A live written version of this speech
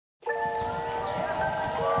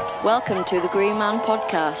Welcome to the Green Man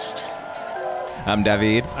Podcast. I'm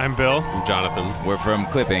David. I'm Bill. I'm Jonathan. We're from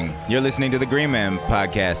Clipping. You're listening to the Green Man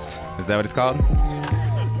Podcast. Is that what it's called?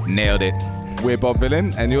 Nailed it. We're Bob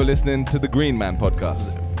Vylan, and you're listening to the Green Man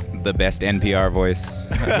Podcast. The best NPR voice.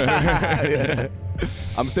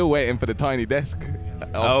 I'm still waiting for the tiny desk.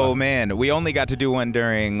 Oh man, we only got to do one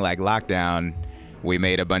during lockdown. We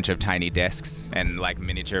made a bunch of tiny desks and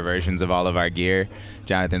miniature versions of all of our gear.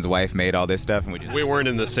 Jonathan's wife made all this stuff, and we weren't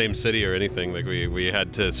in the same city or anything. We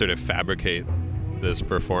had to sort of fabricate this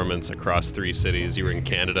performance across 3 cities. You were in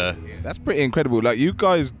Canada. That's pretty incredible. You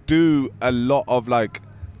guys do a lot of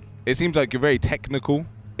it seems like you're very technical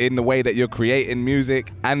in the way that you're creating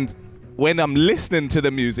music. And when I'm listening to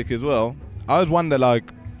the music as well, I always wonder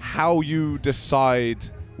how you decide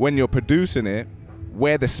when you're producing it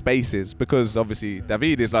where the space is, because obviously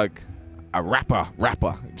David is a rapper. Do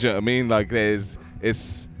you know what I mean?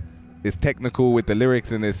 It's technical with the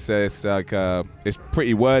lyrics, and it's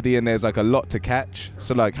pretty wordy, and there's a lot to catch.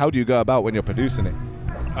 So how do you go about when you're producing it?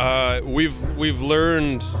 We've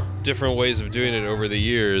learned different ways of doing it over the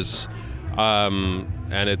years,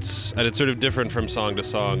 and it's sort of different from song to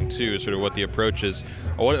song too. Sort of what the approach is.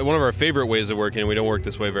 One of our favorite ways of working, and we don't work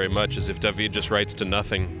this way very much, is if David just writes to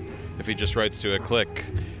nothing. If he just writes to a click,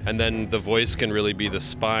 and then the voice can really be the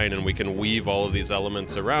spine, and we can weave all of these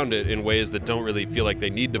elements around it in ways that don't really feel like they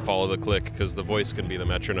need to follow the click, because the voice can be the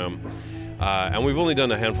metronome. And we've only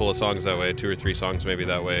done a handful of songs that way, 2 or 3 songs maybe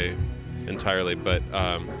that way entirely, but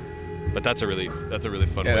that's a really fun way of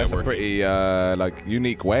working. Yeah, that's a pretty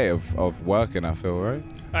unique way of working, I feel, right?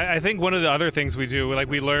 I think one of the other things we do,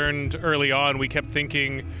 we learned early on, we kept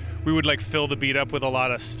thinking we would fill the beat up with a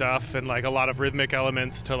lot of stuff and a lot of rhythmic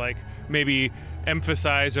elements to maybe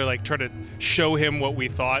emphasize or try to show him what we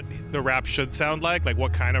thought the rap should sound like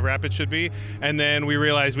what kind of rap it should be. And then we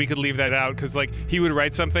realized we could leave that out because he would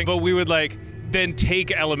write something, but we would then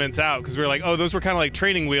take elements out because we were oh, those were kind of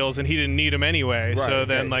training wheels and he didn't need them anyway. Right, so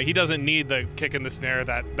okay. then he doesn't need the kick and the snare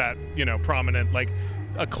that prominent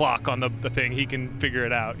a clock on the thing. He can figure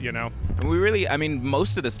it out, We really,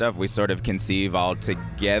 most of the stuff we sort of conceive all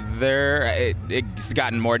together. It's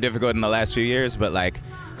gotten more difficult in the last few years, but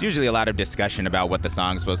it's usually a lot of discussion about what the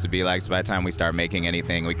song's supposed to be like. So by the time we start making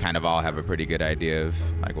anything, we kind of all have a pretty good idea of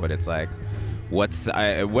what it's like. What's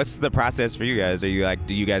the process for you guys? Are you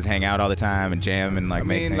do you guys hang out all the time and jam and make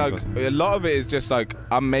things? A lot of it is just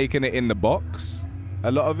I'm making it in the box,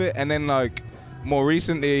 a lot of it, and then more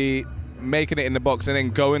recently making it in the box and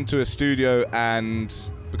then going to a studio, and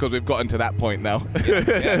because we've gotten to that point now,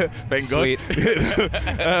 yeah. Thank Sweet.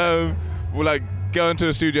 God. We're going to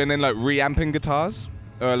a studio and then reamping guitars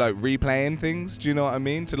or replaying things. Do you know what I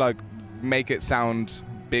mean? To make it sound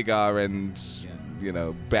bigger and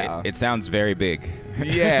better. It sounds very big.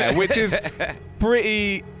 Yeah, which is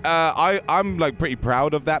pretty. I'm pretty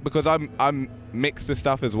proud of that because I'm mixed the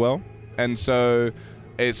stuff as well, and so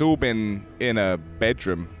it's all been in a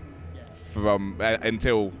bedroom from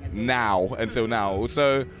until now.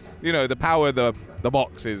 So the power of the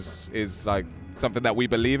box is something that we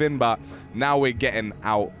believe in, but now we're getting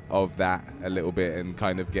out of that a little bit and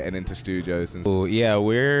kind of getting into studios. Well, yeah,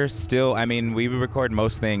 we're still, we record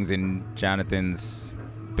most things in Jonathan's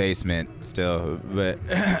basement still, but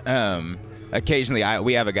occasionally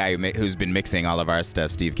we have a guy who's been mixing all of our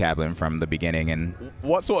stuff, Steve Kaplan, from the beginning. And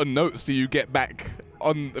what sort of notes do you get back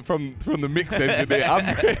from the mix engineer?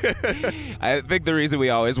 I think the reason we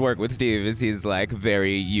always work with Steve is he's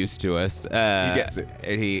very used to us. He gets it.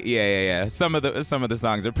 And yeah. Some of the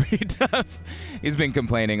songs are pretty tough. He's been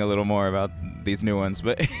complaining a little more about these new ones,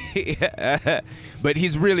 but but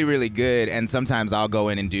he's really, really good. And sometimes I'll go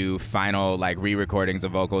in and do final re-recordings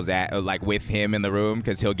of vocals with him in the room,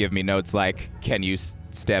 because he'll give me notes can you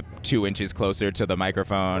step 2 inches closer to the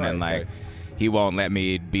microphone, right, and okay. He won't let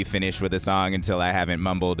me be finished with a song until I haven't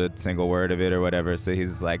mumbled a single word of it or whatever. So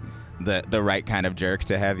he's the right kind of jerk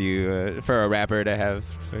to have you for a rapper to have.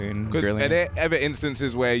 Are there ever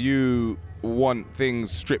instances where you want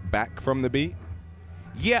things stripped back from the beat?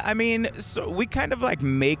 Yeah, so we kind of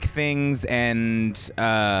make things, and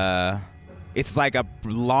it's a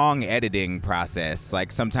long editing process.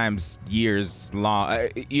 Sometimes years long.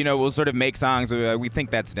 We'll sort of make songs. We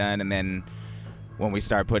think that's done, and then when we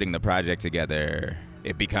start putting the project together,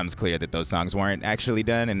 it becomes clear that those songs weren't actually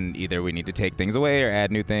done, and either we need to take things away or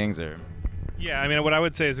add new things. Or yeah, what I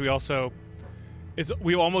would say is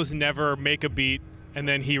we almost never make a beat and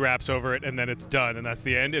then he raps over it and then it's done and that's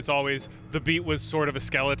the end. It's always the beat was sort of a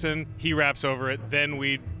skeleton, he raps over it, then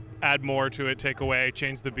we add more to it, take away,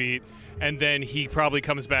 change the beat, and then he probably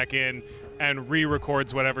comes back in and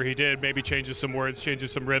re-records whatever he did, maybe changes some words,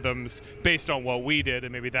 changes some rhythms based on what we did,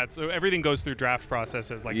 and maybe that's so everything goes through draft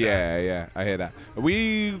processes like that. Yeah, I hear that.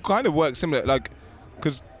 We kind of work similar, like,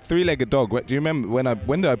 because Three-Legged Dog. Do you remember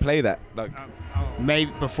when did I play that? Like,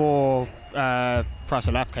 maybe before Price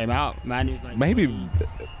of Life came out, man. It was like maybe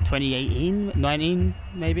 2018, 19,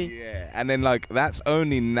 maybe. Yeah, and then like that's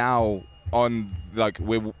only now on, like,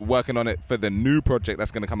 we're working on it for the new project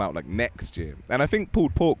that's going to come out like next year. And I think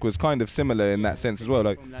Pulled Pork was kind of similar in that sense as well.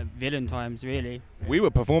 Like, From like Vylan times, really. we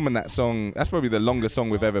were performing that song. That's probably the longest song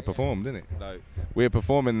we've ever performed, isn't it? Like, we were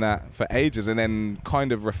performing that for ages, and then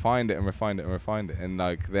kind of refined it, and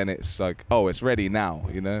like then it's like, oh, it's ready now,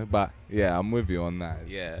 you know. But yeah, I'm with you on that.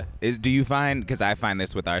 Yeah. Do you find, because I find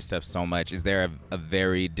this with our stuff so much, is there a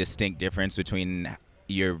very distinct difference between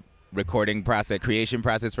your recording process, creation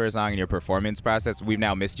process for a song, and your performance process? We've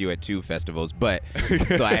now missed you at 2 festivals, but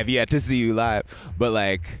so I have yet to see you live. But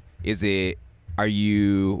like, are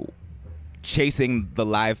you chasing the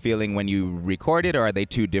live feeling when you record it, or are they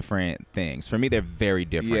 2 different things? For me, they're very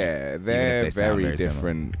different. Yeah, they're very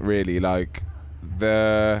different, really. Like,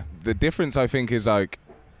 the difference, I think, is like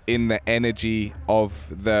in the energy of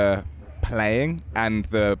the playing and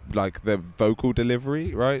the vocal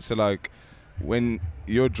delivery, right? So like, when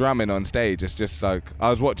you're drumming on stage, it's just like, I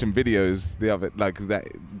was watching videos the other, like, that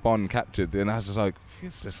Bond captured, and I was just like,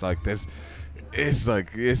 it's just like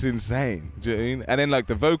it's insane. Do you know what I mean? And then like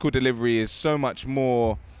the vocal delivery is so much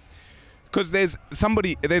more, because there's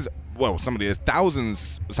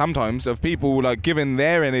thousands sometimes of people like giving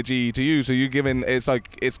their energy to you, so you're giving, it's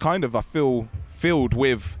like, it's kind of, I feel, filled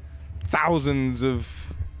with thousands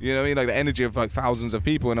of, you know what I mean, like the energy of like thousands of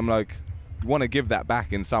people, and I'm like, want to give that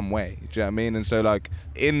back in some way. Do you know what I mean? And so like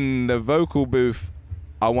in the vocal booth,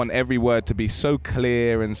 I want every word to be so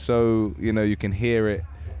clear and so, you know, you can hear it.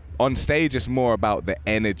 On stage, it's more about the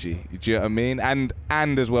energy. Do you know what I mean? And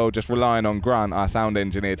as well, just relying on Grant, our sound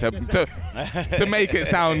engineer, to make it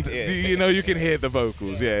sound, you know, you can hear the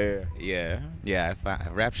vocals. Yeah.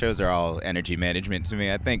 Rap shows are all energy management to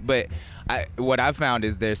me, I think. But what I've found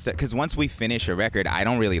is because once we finish a record, I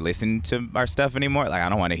don't really listen to our stuff anymore. Like, I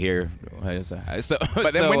don't want to hear.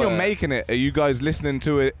 But then when you're making it, are you guys listening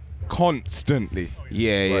to it constantly?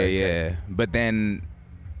 Yeah. But then,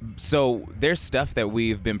 so there's stuff that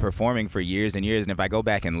we've been performing for years and years, and if I go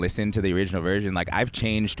back and listen to the original version, like, I've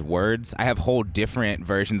changed words. I have whole different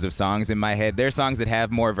versions of songs in my head. There's songs that have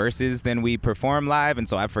more verses than we perform live, and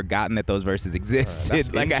so I've forgotten that those verses existed.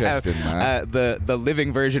 That's like, interesting, man. The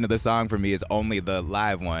living version of the song for me is only the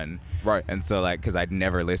live one. Right. And so, like, because I'd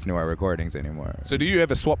never listen to our recordings anymore. So do you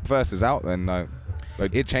ever swap verses out then?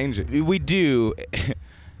 Like change it? We do.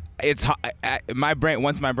 It's my brain.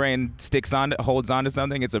 Once my brain holds on to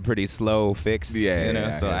something, it's a pretty slow fix.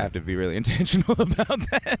 Yeah, So I have to be really intentional about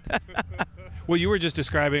that. Well, you were just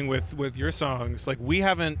describing with your songs, like, we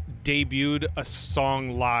haven't debuted a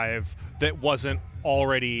song live that wasn't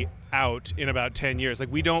already out in about 10 years.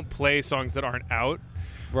 Like, we don't play songs that aren't out.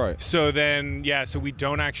 Right. So then, so we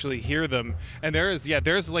don't actually hear them. And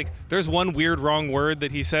there's one weird wrong word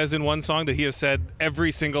that he says in one song that he has said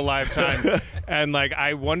every single live time. And like,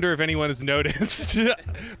 I wonder if anyone has noticed.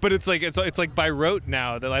 But it's like by rote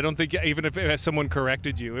now, that I don't think, even if someone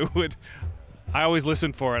corrected you, it would. I always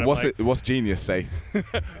listen for it. What's Genius say?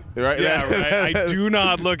 Right? Yeah, right. I do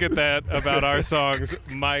not look at that about our songs.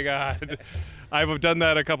 My God. I've done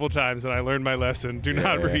that a couple times, and I learned my lesson. Do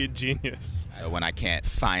not read Genius. When I can't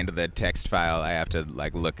find the text file, I have to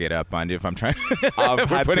like look it up on you if I'm trying. I've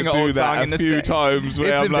had to do that a few times. Where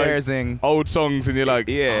It's I'm embarrassing. Like, old songs, and you're like,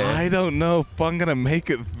 I don't know if I'm gonna make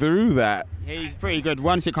it through that. He's pretty good.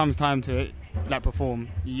 Once it comes time to like perform,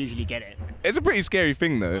 you usually get it. It's a pretty scary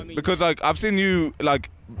thing though, because like I've seen you like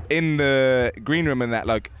in the green room and that,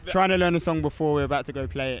 like trying to learn a song before we're about to go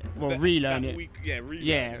play it. Well, relearn it.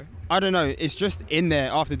 Yeah. I don't know. It's just in there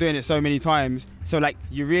after doing it so many times. So like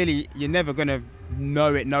you're never gonna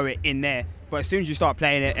know it in there. But as soon as you start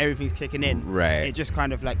playing it, everything's kicking in. Right. It just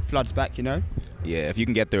kind of like floods back, you know? Yeah, if you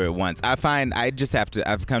can get through it once. I find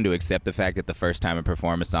I've come to accept the fact that the first time I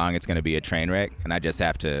perform a song, it's gonna be a train wreck, and I just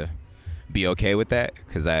have to be okay with that,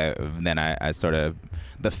 because I sort of,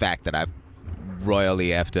 the fact that I've royally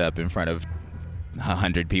effed up in front of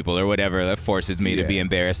 100 people or whatever, that forces me to be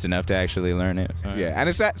embarrassed enough to actually learn it. Yeah, and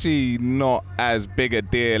it's actually not as big a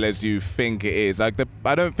deal as you think it is. Like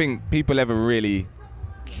I don't think people ever really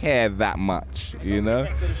care that much, you know? The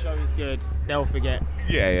rest of the show is good. They'll forget.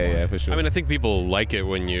 Yeah, for sure. I mean, I think people like it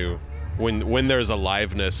when there's a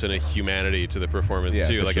liveness and a humanity to the performance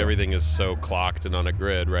too. Like everything is so clocked and on a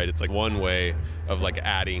grid, right? It's like one way of like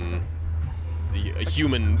adding a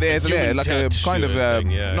human. There's human like a touch kind to of it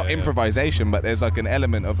thing. not improvisation, but there's like an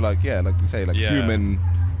element of like you say, like human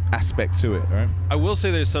aspect to it, right? I will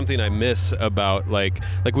say there's something I miss about like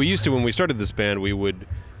we used to when we started this band. We would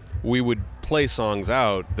play songs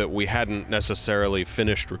out that we hadn't necessarily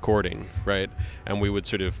finished recording, right? And we would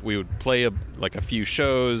play a few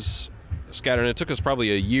shows scattered. And it took us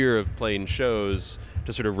probably a year of playing shows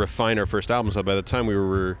to sort of refine our first album. So by the time we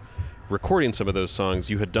were recording some of those songs,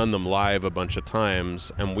 you had done them live a bunch of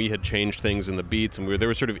times, and we had changed things in the beats, and they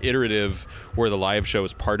were sort of iterative, where the live show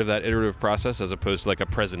was part of that iterative process as opposed to like a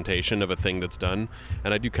presentation of a thing that's done.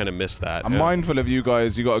 And I do kind of miss that. I'm mindful of you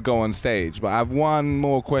guys. You got to go on stage, but I have one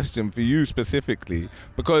more question for you specifically,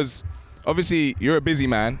 because obviously you're a busy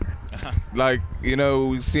man. Like,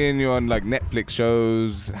 we're seeing you on like Netflix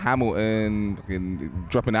shows, Hamilton,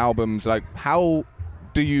 dropping albums. Like, how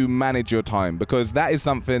do you manage your time? Because that is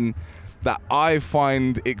something that I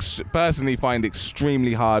personally find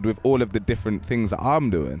extremely hard with all of the different things that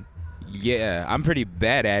I'm doing. Yeah, I'm pretty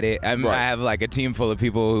bad at it. I have like a team full of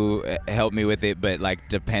people who help me with it, but like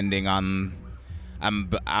depending on, I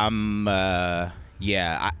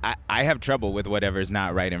have trouble with whatever's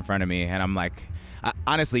not right in front of me, and I'm like,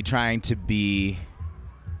 honestly trying to be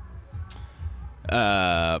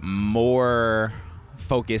more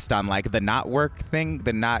focused on like the not work thing,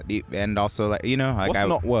 and also like like what's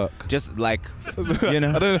not work? Just like I don't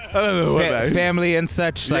know what that is. Family and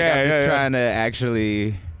such. Like I'm just trying to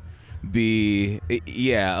actually be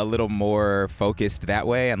a little more focused that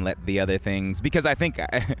way and let the other things, because I think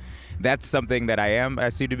that's something that I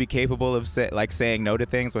seem to be capable of saying no to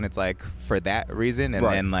things when it's like for that reason, and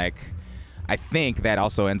then like I think that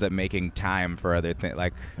also ends up making time for other things.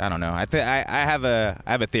 Like, I don't know. I have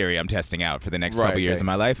a theory I'm testing out for the next couple years of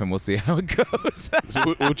my life, and we'll see how it goes.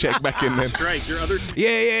 So we'll check back in then. Strike your other.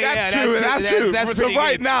 That's true. That's so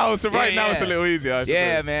right good. Now it's a little easier.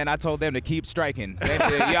 Yeah, man. I told them to keep striking.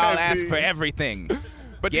 Y'all ask for everything.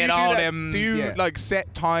 But get all them. Do you like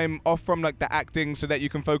set time off from like the acting so that you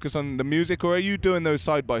can focus on the music, or are you doing those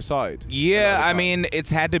side by side? Yeah, I mean,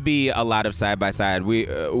 it's had to be a lot of side by side.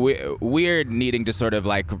 We're needing to sort of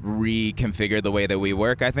like reconfigure the way that we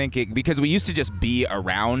work. I think because we used to just be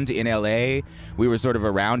around in LA. We were sort of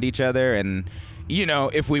around each other, and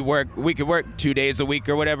if we could work 2 days a week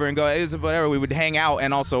or whatever and go, whatever, we would hang out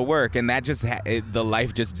and also work. And that just, the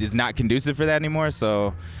life just is not conducive for that anymore.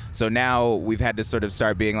 So now we've had to sort of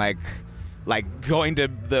start being like going to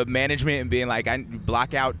the management and being like, I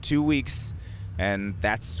block out 2 weeks. And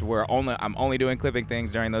that's where I'm only doing clipping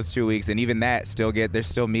things during those 2 weeks. And even that there's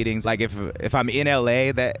still meetings. Like if I'm in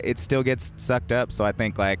LA, that it still gets sucked up. So I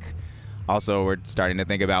think like also we're starting to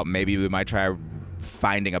think about maybe we might try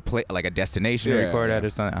finding a destination to record at or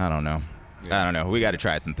something. I don't know. We got to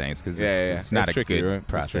try some things because it's not a tricky, good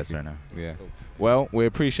process right now. Yeah. Cool. Well, we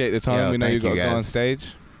appreciate the time. We know you got to go on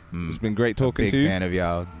stage. It's been great talking to you. Big fan of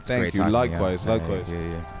y'all. Thank you. Likewise.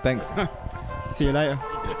 Yeah. Thanks. See you later.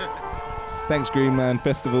 Thanks, Green Man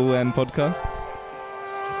Festival and Podcast.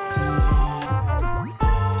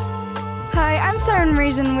 Hi, I'm Sarah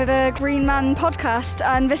Reason with a Green Man Podcast,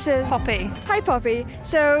 and this is Poppy. Hi, Poppy.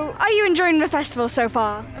 So, are you enjoying the festival so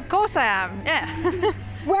far? Of course I am, yeah.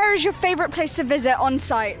 Where is your favourite place to visit on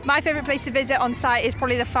site? My favourite place to visit on site is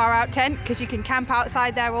probably the Far Out tent, because you can camp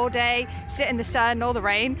outside there all day, sit in the sun or the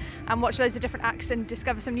rain, and watch loads of different acts and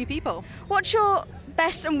discover some new people. What's your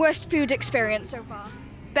best and worst food experience so far?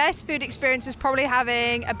 Best food experience was probably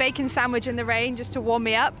having a bacon sandwich in the rain just to warm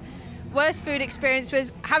me up. Worst food experience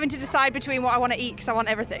was having to decide between what I want to eat, because I want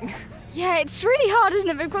everything. Yeah, it's really hard, isn't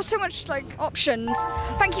it? We've got so much options.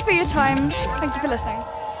 Thank you for your time. Thank you for listening.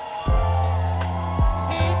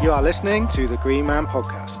 You are listening to the Green Man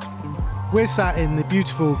Podcast. We're sat in the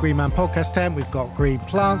beautiful Green Man Podcast tent. We've got green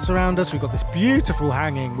plants around us. We've got this beautiful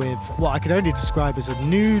hanging with what I could only describe as a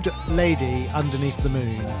nude lady underneath the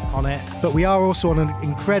moon on it. But we are also on an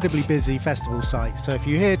incredibly busy festival site. So if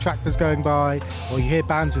you hear tractors going by or you hear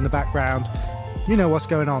bands in the background, you know what's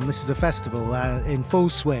going on. This is a festival in full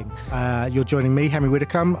swing. You're joining me, Henry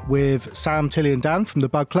Widdicombe, with Sam, Tilly and Dan from the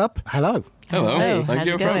Bug Club. Hello. Hello. Thank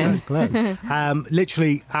you for having us.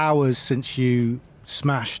 Literally hours since you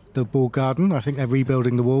smashed the ball garden. I think they're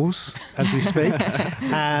rebuilding the walls as we speak.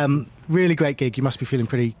 Really great gig. You must be feeling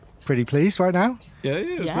pretty pretty pleased right now. Yeah,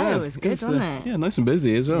 it was Yeah, bad. it was good, wasn't it? Yeah, nice and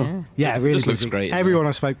busy as well. Yeah. Yeah, really just looks busy. great. Everyone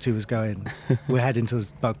I spoke to was going, we're heading to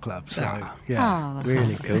the bug club. So, yeah, Oh, that's really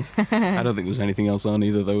nice. cool. I don't think there was anything else on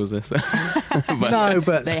either, though, was there? So. No,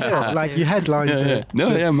 but They still, had like to. you headlined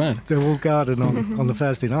man. the Wall Garden on the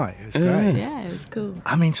Thursday night. It was great. Yeah, it was cool.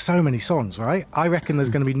 I mean, so many songs, right? I reckon there's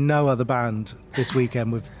going to be no other band this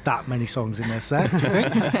weekend with that many songs in their set. Do you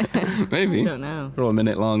think? Maybe. I don't know. They're all a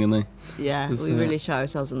minute long, and they. Yeah, Just, we really shot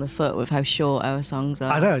ourselves in the foot with how short our songs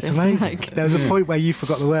are. I know, it's So amazing. like, There was a point where you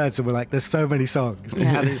forgot the words and we're like, there's so many songs.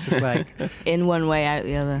 Yeah. And it's just like, in one way, out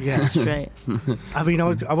the other. Yeah. Straight. I mean,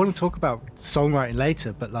 I want to talk about songwriting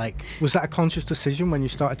later, but like, was that a conscious decision when you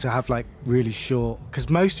started to have like really short, because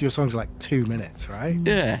most of your songs are like 2 minutes, right?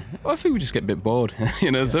 Yeah, well, I think we just get a bit bored.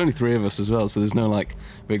 There's only 3 of us as well, so there's no like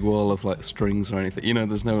big wall of like strings or anything.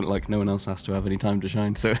 There's no like no one else has to have any time to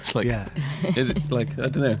shine. So it's like, Yeah. like I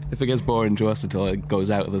don't know if it gets boring to us until it goes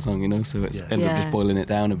out of the song, So it ends up Yeah. just boiling it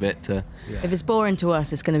down a bit. If it's boring to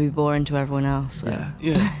us, it's going to be boring to everyone else. So.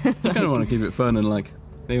 Yeah. I kind of want to keep it fun and like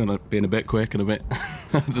they want to be in a bit quick and a bit.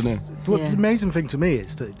 I don't know. Well, Yeah. the amazing thing to me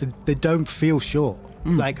is that they don't feel short.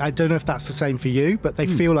 Like, I don't know if that's the same for you, but they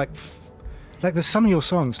feel like there's some of your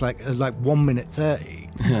songs like 1 minute 30,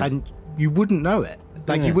 and you wouldn't know it.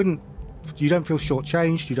 Like Yeah. you don't feel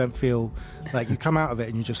shortchanged. You don't feel like you come out of it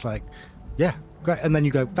and you're just like, yeah, great. And then you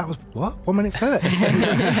go, that was what? 1 minute 30.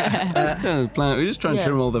 That's kind of the plan. We just try and Yeah.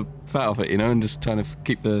 trim all the fat off it, and just trying to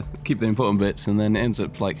keep the important bits, and then it ends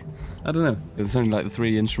up like, I don't know. There's only like the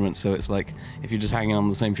 3 instruments, so it's like if you're just hanging on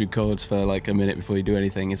the same few chords for like a minute before you do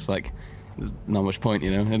anything, it's like there's not much point, I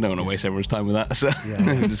don't want to waste everyone's time with that, so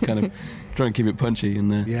just kind of try and keep it punchy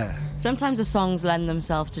and Yeah. Sometimes the songs lend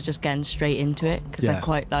themselves to just getting straight into it because Yeah. they're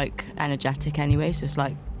quite like energetic anyway. So it's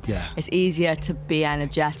like Yeah. it's easier to be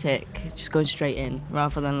energetic, just going straight in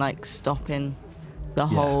rather than like stopping the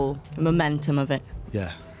whole momentum of it.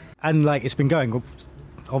 Yeah. And like it's been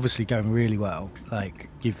obviously going really well. Like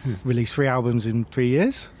you've released 3 albums in 3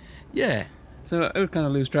 years. yeah. So I would kind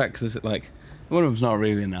of lose track because it's like one of them's not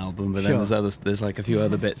really an album, but Sure. then there's like a few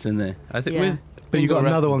other bits in there. I think Yeah. But you got Bingo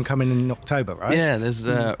another one Records- coming in October, right? Yeah, there's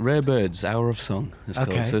Rare Birds, Hour of Song, it's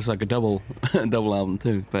Okay. called. So it's like a double album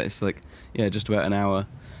too, but it's like, just about an hour.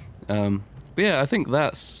 But yeah, I think I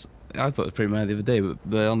thought it was pretty mad the other day,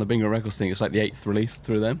 but on the Bingo Records thing, it's like the 8th release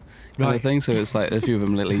through them kind Right. of thing, so it's like a few of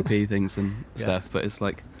them little EP things and stuff, but it's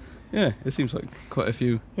like, it seems like quite a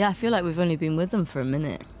few. Yeah, I feel like we've only been with them for a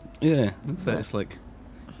minute. Yeah, but it's like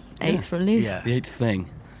 8th release. Yeah. the 8th thing.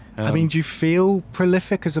 I mean, do you feel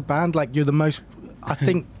prolific as a band? Like you're the most, I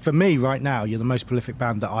think for me right now, you're the most prolific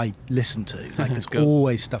band that I listen to. Like there's Cool.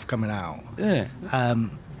 always stuff coming out. Yeah,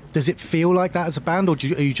 Does it feel like that as a band, or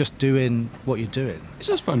are you just doing what you're doing? it's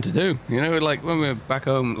just fun to do, like when we're back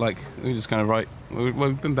home, like we just kind of write.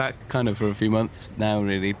 We've been back kind of for a few months now,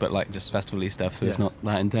 really, but like just festival-y stuff, so it's Yeah. not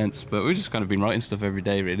that intense. But we've just kind of been writing stuff every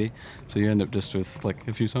day, really. So you end up just with like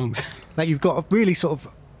a few songs. Like you've got a really sort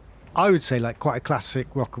of, I would say like quite a classic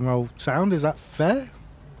rock and roll sound. Is that fair?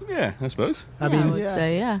 Yeah, I suppose. I I mean, would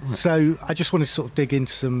say, yeah. so I just wanted to sort of dig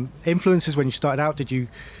into some influences when you started out.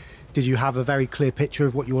 Did you have a very clear picture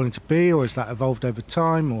of what you wanted to be, or has that evolved over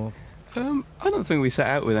time? Or I don't think we set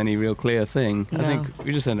out with any real clear thing. I No. think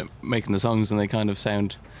we just end up making the songs, and they kind of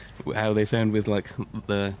sound how they sound with like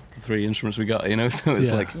the 3 instruments we got. So it's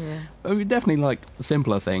Yeah. like Yeah. we definitely like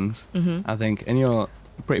simpler things. I think, and you're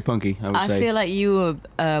pretty punky, I would I say. feel like you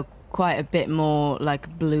were quite a bit more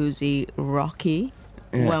like bluesy, rocky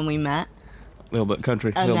Yeah. when we met. A little bit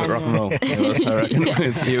country, a And little bit rock then, and roll. Yeah, that's, I reckon,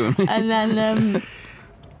 with you and me.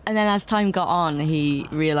 And then as time got on, he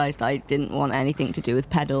realised I didn't want anything to do with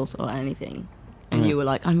pedals or anything. And you were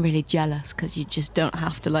like, I'm really jealous because you just don't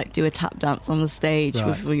have to like do a tap dance on the stage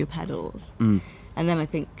Right. with your pedals. And then I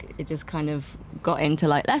think it just kind of got into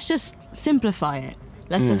like, let's just simplify it.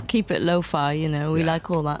 Let's just keep it lo-fi, we like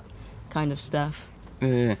all that kind of stuff.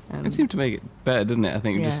 Yeah, it seemed to make it better, didn't it? I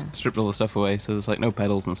think we Yeah. just stripped all the stuff away, so there's like no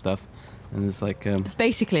pedals and stuff. And there's like,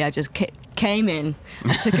 Basically, I just came in,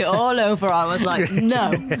 I took it all over. I was like, no,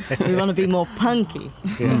 we want to be more punky.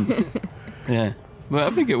 yeah. But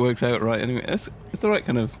I think it works out right anyway. It's the right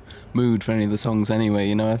kind of mood for any of the songs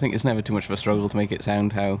anyway, I think it's never too much of a struggle to make it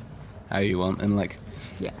sound how you want. And like,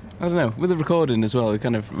 Yeah. I don't know, with the recording as well,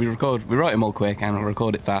 we write them all quick and we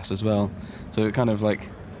record it fast as well. So it kind of like,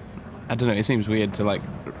 I don't know, it seems weird to like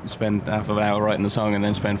spend half of an hour writing the song and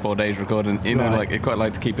then spend 4 days recording, Right. like I quite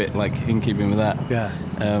like to keep it like in keeping with that. yeah,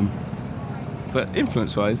 But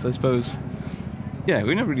influence-wise, I suppose, we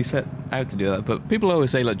never really set out to do that. But people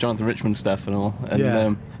always say like Jonathan Richman stuff and all, and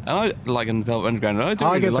Yeah. And I like in Velvet Underground. And I do I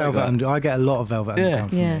really get like Velvet that. I get a lot of Velvet Underground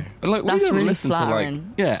from Yeah. you. But, like, we That's don't really listen flattering. to like.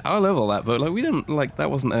 Yeah, I love all that, but like we don't like that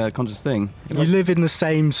wasn't a conscious thing. You Like, live in the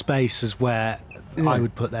same space as where Yeah. I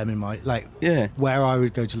would put them in my yeah. where I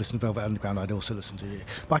would go to listen to Velvet Underground. I'd also listen to you,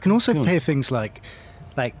 but I can also Cool. hear things like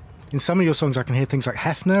in some of your songs I can hear things like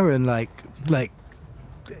Hefner and like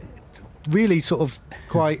really sort of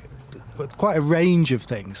quite a range of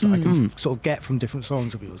things that I can sort of get from different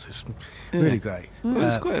songs of yours. It's really great. Well,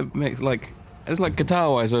 it's quite a mix. Like it's like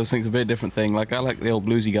guitar-wise, I always think it's a bit different thing. Like I like the old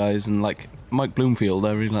bluesy guys and like Mike Bloomfield.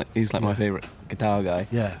 I really like. He's like my favorite guitar guy.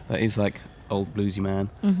 Yeah. Like, he's like old bluesy man.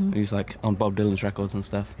 He's like on Bob Dylan's records and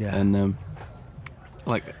stuff. Yeah. And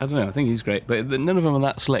like I don't know, I think he's great, but none of them are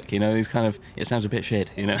that slick. You know, he's kind of it sounds a bit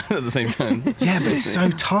shit. You know, at the same time. Yeah, but it's so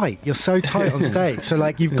tight. You're so tight on stage. So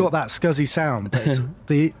like you've got that scuzzy sound, but it's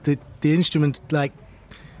the instrument, like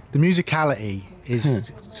the musicality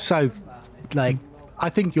is so like I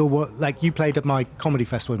think you played at my comedy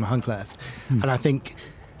festival in Mahunkleth, and I think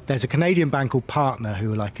there's a Canadian band called Partner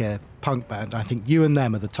who are like a punk band. I think you and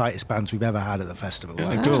them are the tightest bands we've ever had at the festival.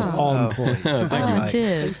 Like just on point. Like,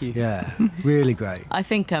 cheers. yeah, really great. I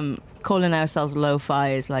think calling ourselves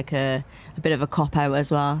lo-fi is like a bit of a cop-out as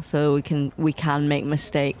well, so we can make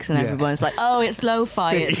mistakes and everyone's like, oh, it's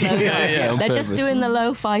lo-fi, it's lo-fi. They're just doing the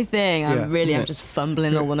lo-fi thing. I'm just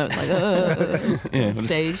fumbling all the notes like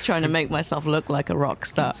stage trying to make myself look like a rock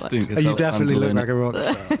star. You definitely look like a rock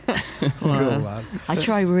star. Cool, man. I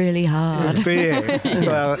try really hard. Do you?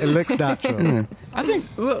 Well, it looks natural. I think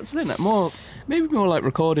maybe more like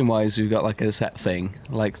recording wise we've got like a set thing,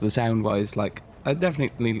 like the sound wise, like we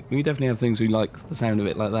definitely have things we like the sound of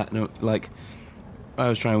it like that. No, like I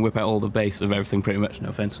was trying to whip out all the bass of everything pretty much, no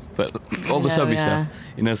offense, but all the subby stuff,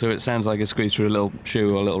 you know, so it sounds like it's squeezed through a little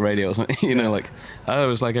shoe or a little radio or something, you know, like I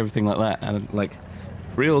always like everything like that, and like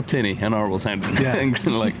real tinny and horrible sounding.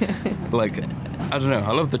 like I don't know,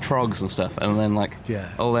 I love the trogs and stuff, and then like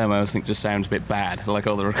all them I always think just sounds a bit bad, like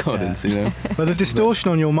all the recordings, you know. But the distortion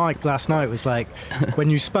on your mic last night was like, when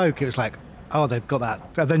you spoke, it was like, oh, they've got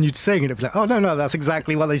that, and then you'd sing and it'd be like, oh no, that's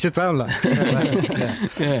exactly what they should sound like.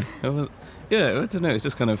 I don't know, it's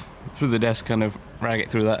just kind of through the desk, kind of rag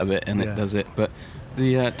it through that a bit, and it does it. But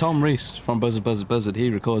the Tom Rees from Buzzard, he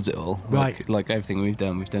records it all, like everything we've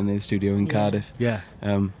done in the studio in Cardiff.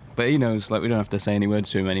 But he knows, like, we don't have to say any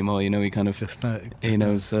words to him anymore, you know, he kind of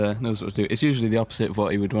knows what to do. It's usually the opposite of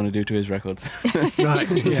what he would want to do to his records. So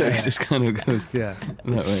it just kind of goes that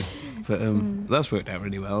way. But that's worked out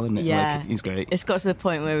really well, and like, he's great. It's got to the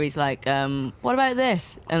point where he's like, what about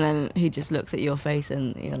this? And then he just looks at your face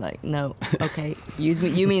and you're like, no, okay,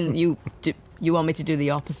 you mean you want me to do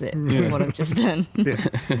the opposite of what I've just done.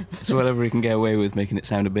 So whatever he can get away with making it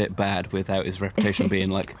sound a bit bad without his reputation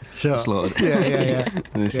being like slaughtered.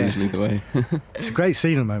 And that's usually the way. It's a great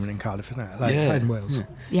scene at the moment in Cardiff, isn't it? Like in Wales.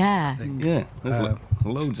 Yeah. There's like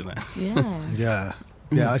loads of it.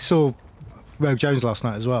 I saw Rogue Jones last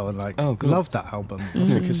night as well, and like loved that album. I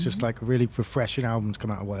think it's just like a really refreshing album to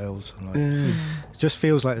come out of Wales, and like it just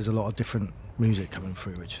feels like there's a lot of different music coming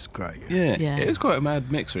through, which is great. It was quite a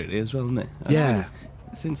mad mix really as well, isn't it?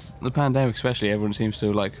 Since the pandemic especially, everyone seems to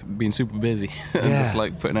have like been super busy and just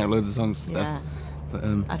like putting out loads of songs and stuff. But,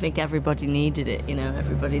 I think everybody needed it, you know,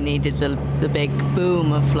 everybody needed the big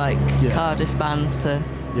boom of like Cardiff bands to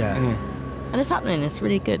and it's happening, it's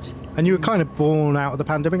really good. And you were kind of born out of the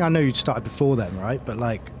pandemic. I know you started before then, right? But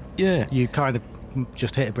like you kind of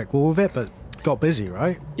just hit a brick wall with it, but got busy,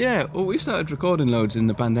 right? Yeah, well, we started recording loads in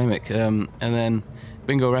the pandemic, and then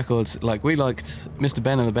Bingo Records, like, we liked Mr.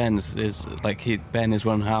 Ben and the Bens, is like, Ben is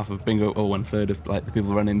one half of Bingo, or one third of like the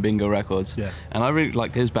people running Bingo Records, and I really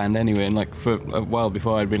liked his band anyway, and like for a while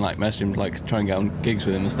before I'd been like messaging him, like trying to get on gigs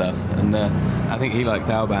with him and stuff, and I think he liked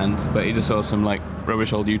our band, but he just saw some like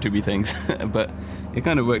rubbish old YouTube-y things, but it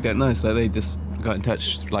kind of worked out nice. Like, they just got in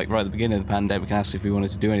touch like right at the beginning of the pandemic and asked if we wanted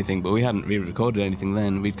to do anything, but we hadn't really recorded anything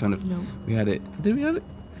then. We'd kind of we had it. Did we have it?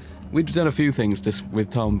 We'd done a few things just with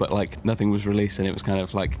Tom, but like nothing was released, and it was kind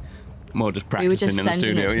of like more just practicing in the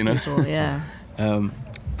studio, you know. People,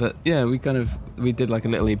 but yeah, we did like a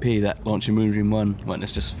little EP that launched in Moon Dream 1 when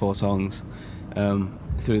it's just 4 songs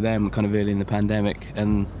through them kind of early in the pandemic,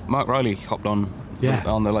 and Mark Riley hopped on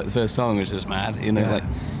the first song, which was mad, you know, like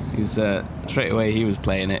he was straight away he was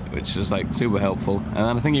playing it, which was like super helpful, and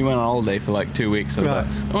then I think he went on holiday for like 2 weeks, so I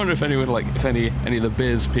wonder if anyone, like if any of the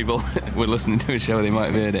Biz people were listening to his show, they might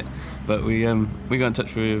have heard it. But we got in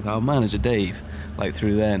touch with our manager Dave like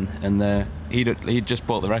through then, and he'd just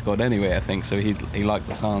bought the record anyway, I think, so he liked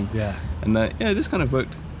the song, and it just kind of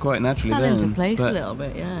worked quite naturally Fell then. into place a but little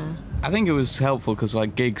bit, yeah. I think it was helpful because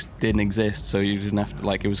like gigs didn't exist, so you didn't have to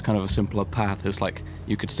like. It was kind of a simpler path. It's like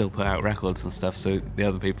you could still put out records and stuff. So the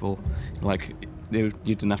other people, like, you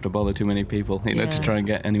didn't have to bother too many people, you know, to try and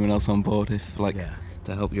get anyone else on board if like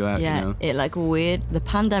to help you out. Yeah, you know? it like the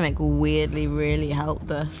pandemic weirdly really helped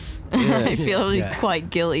us. Yeah. I feel quite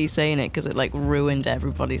guilty saying it because it like ruined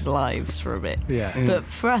everybody's lives for a bit. Yeah. But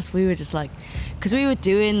for us, we were just like, because we were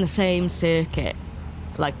doing the same circuit,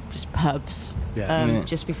 like just pubs,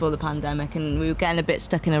 just before the pandemic, and we were getting a bit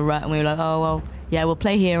stuck in a rut, and we were like, oh well, yeah, we'll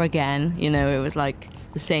play here again. You know, it was like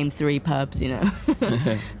the same 3 pubs, you know.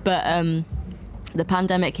 But the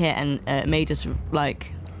pandemic hit and made us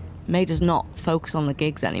not focus on the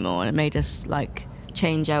gigs anymore, and it made us like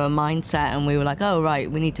change our mindset, and we were like, oh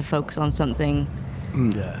right, we need to focus on something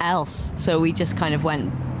else. So we just kind of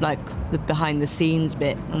went like the behind the scenes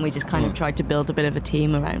bit, and we just kind of tried to build a bit of a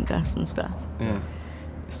team around us and stuff. Yeah.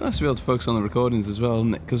 It's nice to be able to focus on the recordings as well,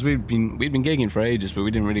 isn't it? Because we'd been gigging for ages, but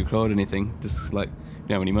we didn't really record anything. Just like we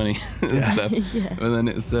didn't have any money and stuff.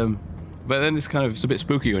 But then it's it's a bit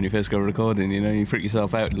spooky when you first go recording. You know, you freak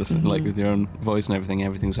yourself out, listen, like with your own voice and everything.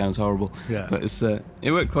 Everything sounds horrible. Yeah. But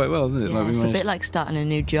it worked quite well, didn't it? Yeah, like it's a bit like starting a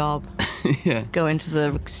new job. Going to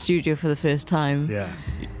the studio for the first time.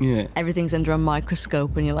 Yeah. Everything's under a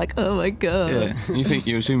microscope, and you're like, oh my god. Yeah. And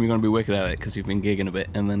you assume you're going to be wicked at it because you've been gigging a bit,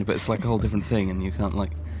 but it's like a whole different thing, and you can't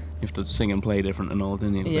like. You have to sing and play different and all,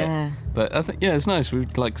 don't you? Yeah. But I think it's nice.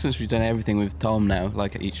 We've like since we've done everything with Tom now,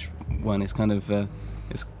 like at each one, it's kind of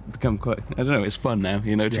it's become quite. I don't know. It's fun now,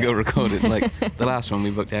 you know, to go record it. Like the last one,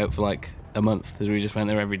 we booked out for like a month because we just went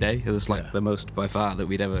there every day. It was like the most by far that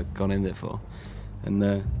we'd ever gone in there for, and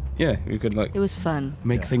we could like. It was fun.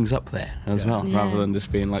 Make things up there as well, rather than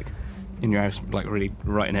just being like. In your house, like really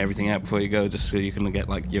writing everything out before you go, just so you can get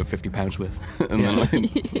like your £50 worth, and then like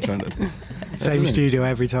trying to. Same studio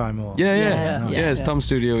every time, or it's Tom's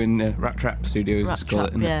studio in Rat Trap Studios. Rat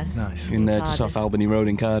Trap, nice. In just off Albany Road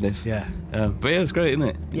in Cardiff. Yeah. But yeah, it's great, isn't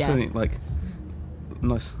it? It's only, like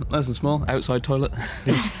nice and small. Outside toilet.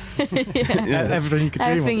 Everything you could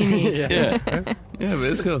dream of. Everything you need. Yeah, but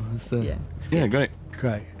it's cool. It's great.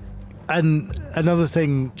 Great. And another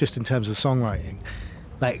thing, just in terms of songwriting,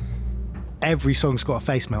 like. Every song's got a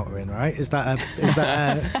face melter in, right? Is that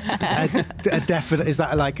a definite? Is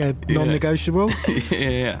that like a non-negotiable?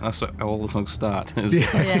 Yeah. That's how all the songs start.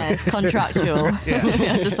 It's contractual. You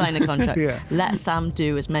have to sign a contract. Let Sam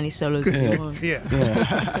do as many solos as you want.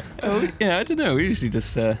 I don't know. We usually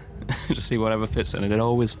just see whatever fits, and it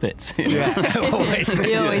always fits. You know?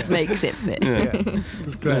 He always makes it fit.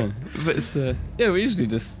 It's great. But it's we usually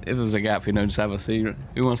just if there's a gap, you know, just have a see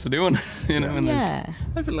who wants to do one. You know, and I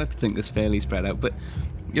would like to think it's fairly spread out, but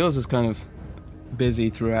yours is kind of busy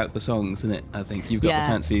throughout the songs, isn't it? I think you've got the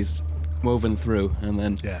fancies woven through, and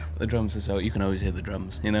then the drums are so you can always hear the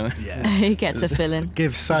drums, you know. He gets a fill in.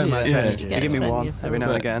 Gives so much energy. Give me one every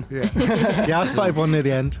now and again. I spotted one near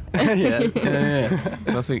the end.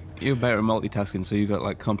 Well, I think you're better at multitasking, so you've got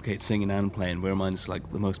like complicated singing and playing, where mine's like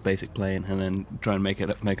the most basic playing, and then try and make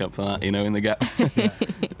up for that, you know, in the gap.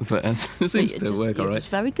 But it seems to work all right. You're just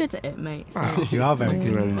very good at it, mate. So. Wow, you are very good. Thank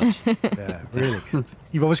you very much. Yeah, really good.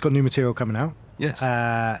 You've always got new material coming out. Yes.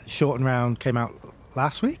 Short and Round came out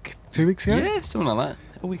last week, 2 weeks ago. Yeah, something like that.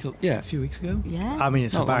 A few weeks ago. Yeah. I mean,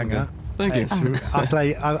 it's a banger. Thank you.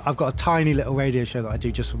 I've got a tiny little radio show that I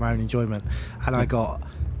do just for my own enjoyment, and I got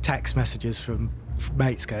text messages from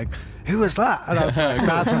mates going, "Who was that?" And I was like,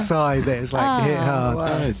 "That's a sign that it's like hit hard."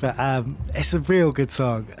 Nice. But it's a real good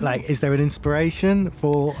song. Like, is there an inspiration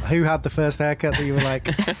for who had the first haircut that you were like,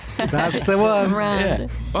 "That's the one"? Yeah.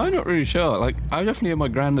 Well, I'm not really sure. Like, I definitely heard my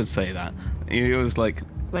granddad say that. He was like.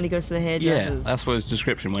 When he goes to the hairdressers. Yeah, that's what his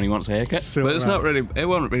description when he wants a haircut. Sure, but it's not really. It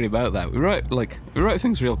wasn't really about that. We write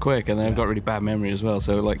things real quick, and then I've got really bad memory as well.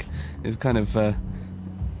 So like, it's kind of.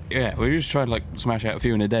 We just try to like smash out a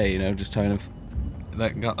few in a day. You know, just kind of.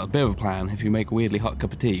 That got a bit of a plan. If you make a weirdly hot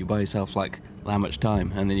cup of tea, you buy yourself like that much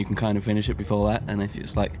time, and then you can kind of finish it before that. And if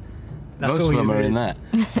it's like. That's most all of them you are need. in that.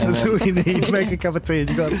 That's all you need. Make a cup of tea and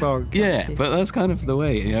you got a song. Yeah, but that's kind of the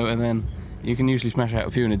way, you know. And then you can usually smash out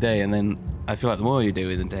a few in a day, and then I feel like the more you do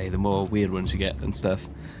in a day, the more weird ones you get and stuff.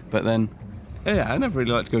 But then, I never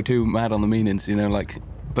really like to go too mad on the meanings, you know. Like,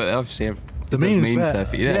 but obviously the mean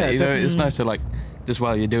stuff. Yeah, you know, it's nice to like just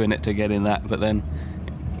while you're doing it to get in that. But then,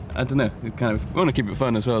 I don't know. It kind of we want to keep it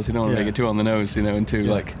fun as well, so you don't want to make it too on the nose, you know, and too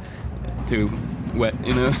like too wet,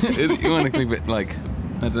 you know. You want to keep it like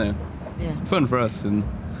I don't know. Yeah. Fun for us, and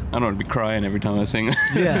I don't want to be crying every time I sing.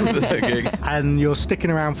 Yeah. Gig. And you're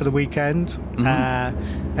sticking around for the weekend.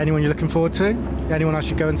 Mm-hmm. Anyone you're looking forward to? Anyone I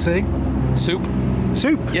should go and see? Soup.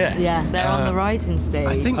 Soup. Yeah. Yeah, they're on the Rising stage.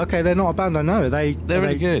 I think Okay, they're not a band I know. they're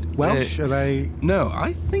really good. Welsh? Are they? No,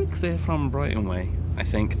 I think they're from Brighton way. I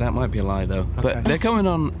think that might be a lie though. Okay. But they're coming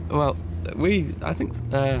on. Well, I think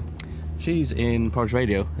she's in Porridge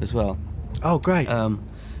Radio as well. Oh, great.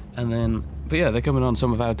 But yeah, they're coming on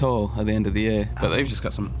some of our tour at the end of the year. But they've just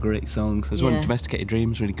got some great songs. There's one, Yeah. Domesticated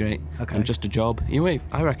Dreams, really great. Okay. And Just a Job.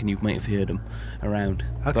 I reckon you might have heard them around.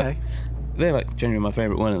 Okay. But they're like genuinely my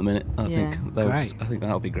favourite one at the minute. I Yeah. think Great. I think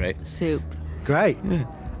that'll be great. Soup. Great.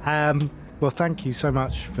 Well, thank you so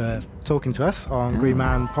much for talking to us on Green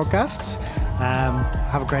Man Podcasts.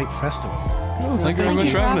 Have a great festival. Thank you very much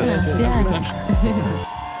for having us.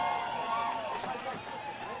 Yeah.